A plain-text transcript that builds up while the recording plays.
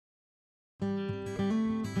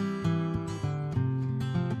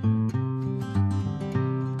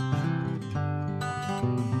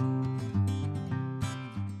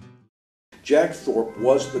Jack Thorp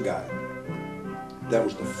was the guy that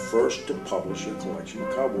was the first to publish a collection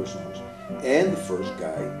of cowboy songs, and the first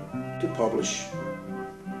guy to publish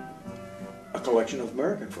a collection of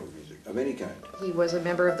American folk music of any kind. He was a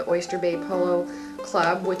member of the Oyster Bay Polo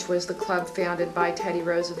Club, which was the club founded by Teddy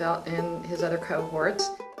Roosevelt and his other cohorts.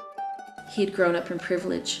 He'd grown up in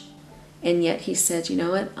privilege, and yet he said, you know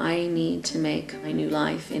what, I need to make my new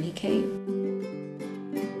life, and he came.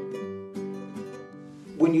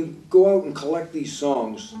 When you go out and collect these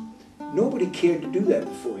songs, nobody cared to do that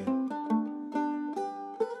before him.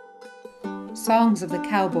 Songs of the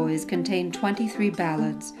Cowboys contain 23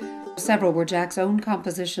 ballads. Several were Jack's own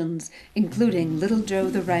compositions, including Little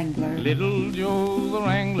Joe the Wrangler. Little Joe the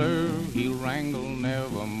Wrangler, he'll wrangle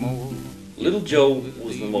nevermore. Little Joe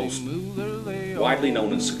was the most widely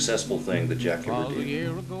known and successful thing that Jack ever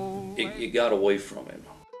did. It got away from him.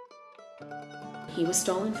 He was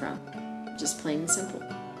stolen from, just plain and simple.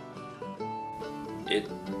 It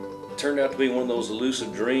turned out to be one of those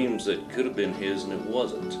elusive dreams that could have been his, and it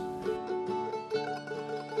wasn't.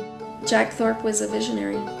 Jack Thorp was a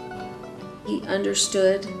visionary. He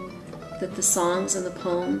understood that the songs and the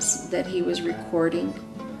poems that he was recording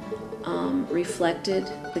reflected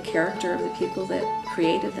the character of the people that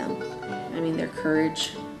created them. I mean, their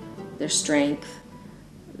courage, their strength,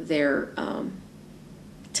 their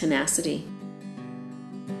tenacity.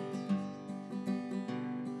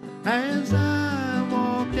 As I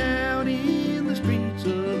walked out in the streets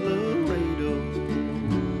of Laredo,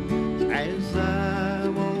 as I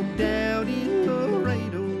walked out in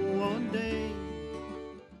Laredo one day.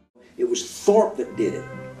 It was Thorp that did it,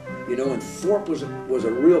 you know, and Thorp was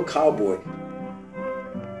a real cowboy.